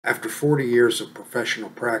After 40 years of professional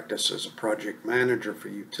practice as a project manager for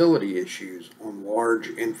utility issues on large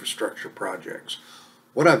infrastructure projects,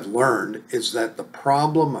 what I've learned is that the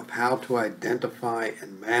problem of how to identify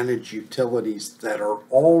and manage utilities that are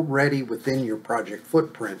already within your project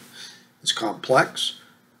footprint is complex,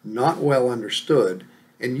 not well understood,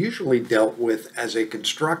 and usually dealt with as a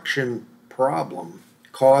construction problem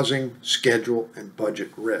causing schedule and budget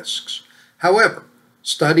risks. However,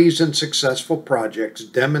 studies in successful projects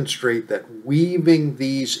demonstrate that weaving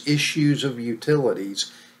these issues of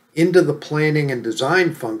utilities into the planning and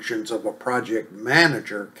design functions of a project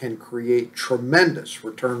manager can create tremendous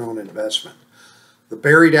return on investment. The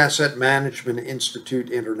Buried Asset Management Institute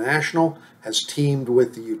International has teamed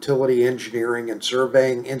with the Utility Engineering and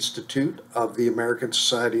Surveying Institute of the American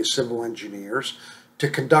Society of Civil Engineers to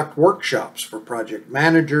conduct workshops for project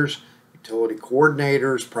managers, utility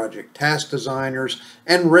coordinators, project task designers,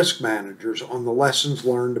 and risk managers on the lessons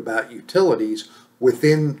learned about utilities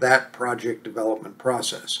within that project development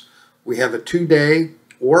process. We have a 2-day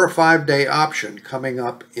or a 5-day option coming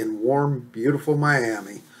up in warm, beautiful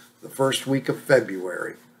Miami the first week of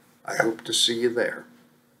February. I hope to see you there.